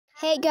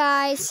Hey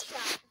guys.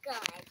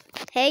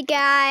 Hey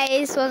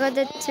guys, welcome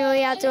to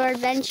Tui Outdoor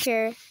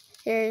Adventures.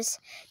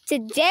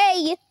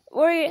 Today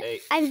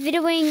I'm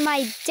videoing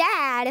my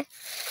dad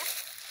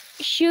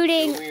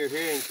shooting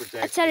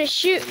a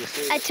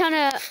ton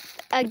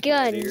of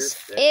guns.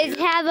 It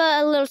have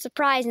a little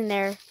surprise in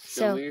there.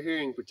 Show me your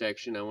hearing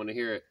protection. I want to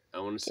hear it. I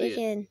want to see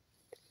it.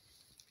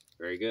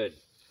 Very good.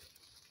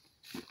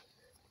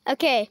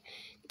 Okay,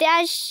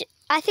 I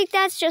think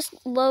that's just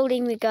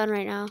loading the gun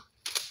right now.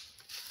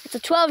 It's a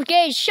 12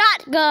 gauge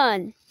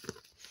shotgun.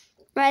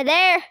 Right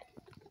there.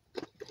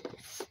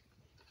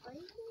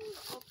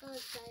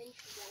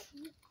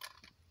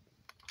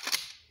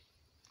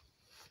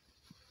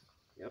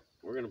 Yep,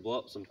 we're going to blow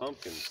up some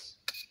pumpkins.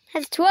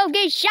 That's a 12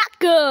 gauge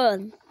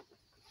shotgun.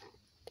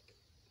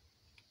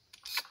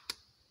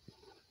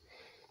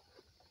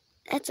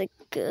 That's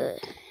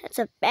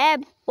a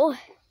bad boy.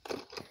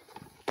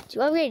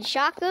 12 gauge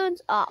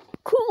shotguns? Oh,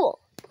 cool.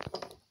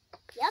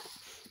 Yep,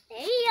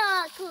 they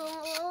are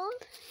cool.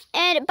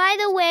 And by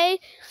the way,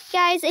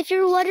 guys, if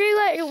you're wondering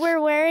what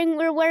we're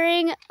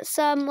wearing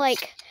some of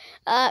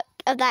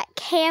that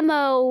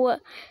camo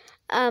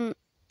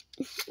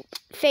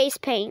face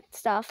paint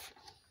stuff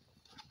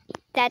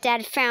that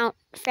Dad found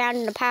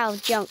in a pile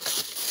of junk.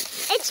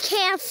 It's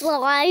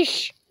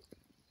camouflage.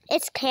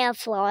 It's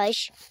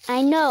camouflage.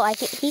 I know.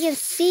 He can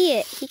see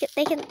it.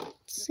 They can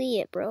see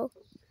it, bro.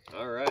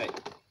 All right,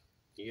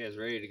 you guys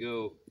ready to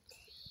go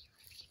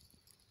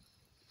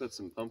put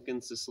some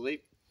pumpkins to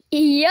sleep?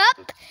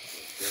 Yep.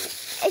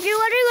 If you're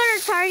wondering what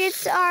our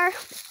targets are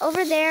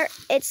over there,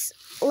 it's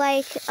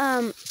like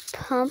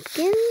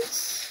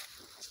pumpkins.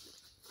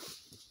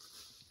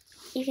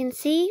 You can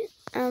see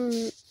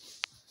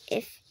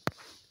if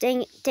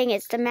dang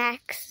it's the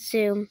max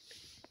zoom.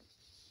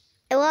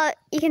 Well,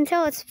 you can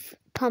tell it's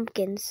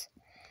pumpkins.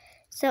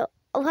 So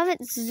I'll have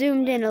it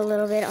zoomed in a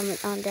little bit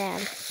on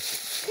Dad.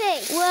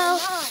 Okay. Well,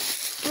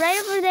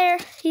 right over there,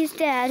 he's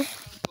Dad.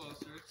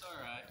 Closer, it's all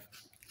right.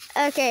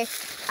 Okay,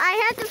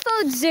 I had the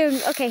phone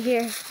zoomed. Okay,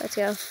 here, let's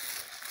go.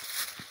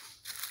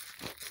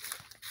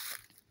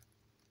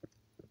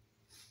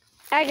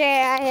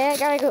 Okay, I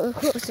gotta go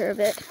closer a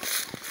bit.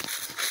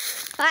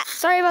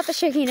 Sorry about the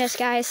shakiness,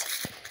 guys.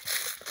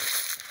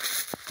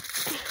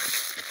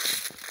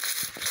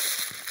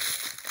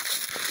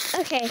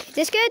 Okay,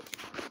 this good?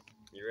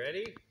 You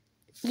ready?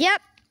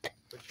 Yep.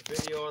 Put your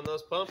video on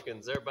those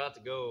pumpkins. They're about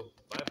to go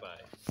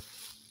bye-bye.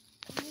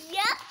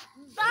 Yep.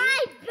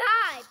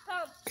 Bye-bye,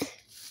 pumpkin.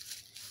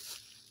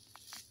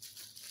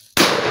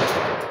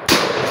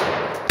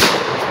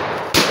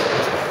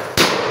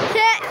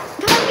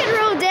 Pumpkin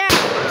roll down.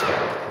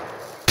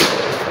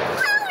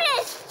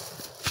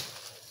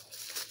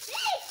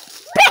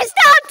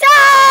 Pistol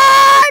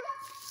time!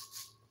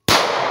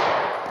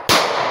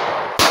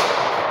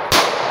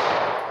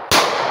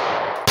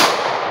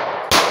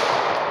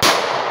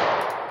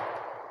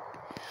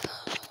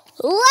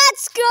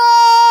 Let's go!